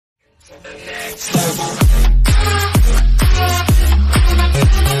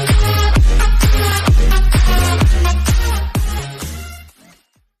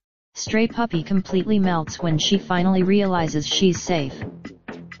Stray puppy completely melts when she finally realizes she's safe.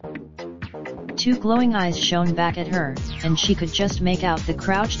 Two glowing eyes shone back at her, and she could just make out the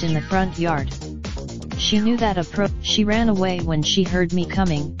crouched in the front yard. She knew that she ran away when she heard me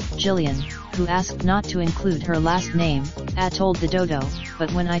coming. Jillian, who asked not to include her last name, told the dodo,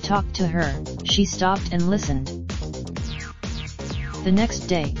 but when I talked to her, she stopped and listened. The next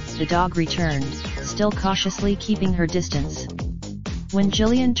day, the dog returned, still cautiously keeping her distance. When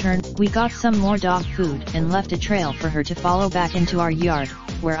Jillian turned, we got some more dog food and left a trail for her to follow back into our yard,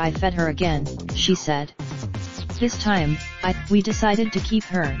 where I fed her again, she said. This time, we decided to keep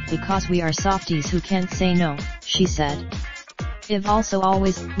her because we are softies who can't say no, she said. If also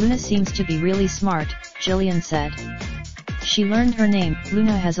always, Luna seems to be really smart, Jillian said. She learned her name.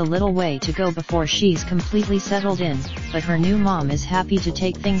 Luna has a little way to go before she's completely settled in, but her new mom is happy to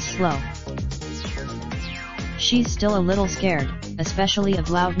take things slow. She's still a little scared, especially of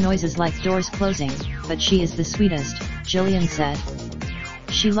loud noises like doors closing, but she is the sweetest, Jillian said.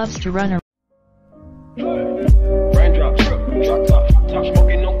 She loves to run around. Raindrop, drop top,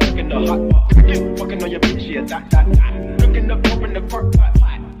 smoking, no cooking the hot pot. Fucking on your bitch, yeah, that. Looking up, open the park pot.